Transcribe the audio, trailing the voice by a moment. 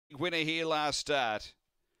Winner here last start.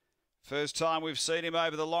 First time we've seen him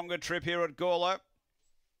over the longer trip here at Gawler.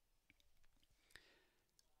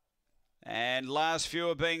 And last few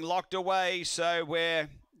are being locked away, so we're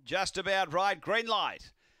just about right. Green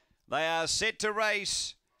light. They are set to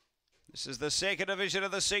race. This is the second division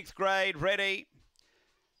of the 6th grade. Ready.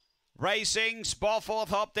 Racing, Spofford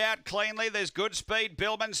hopped out cleanly. There's good speed.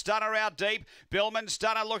 Billman Stunner out deep. Billman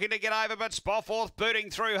Stunner looking to get over, but Spofford booting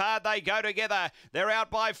through hard. They go together. They're out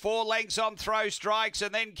by 4 lengths on throw strikes,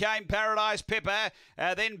 and then came Paradise Pipper.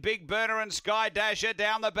 Then Big Burner and Sky Dasher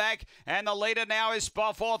down the back, and the leader now is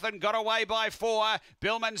Spofford and got away by 4.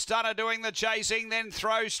 Billman Stunner doing the chasing, then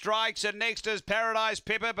throw strikes, and next is Paradise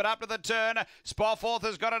Pipper, but up to the turn. Spofford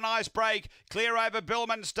has got a nice break. Clear over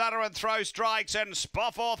Billman Stunner and throw strikes, and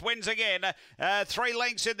Spofford wins again. 3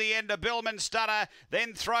 lengths in the end to Billman Stunner,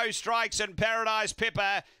 then throw strikes and Paradise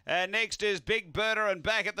Pipper. Next is Big Burner, and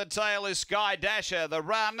back at the tail is Sky Dasher. The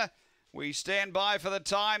run, we stand by for the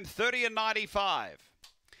time, 30 and 95.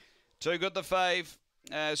 Too good the fave.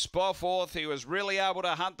 Spofford, he was really able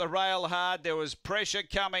to hunt the rail hard. There was pressure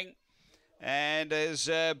coming and has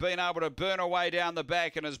been able to burn away down the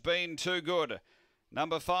back and has been too good.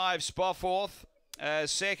 Number 5, Spofford.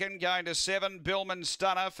 Second going to 7, Billman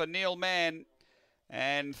Stunner for Neil Mann.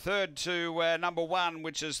 And third to number 1,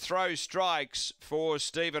 which is Throw Strikes for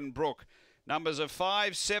Stephen Brook. Numbers of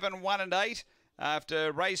 5, 7, 1 and 8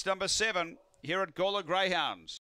 after race number 7 here at Gawler Greyhounds.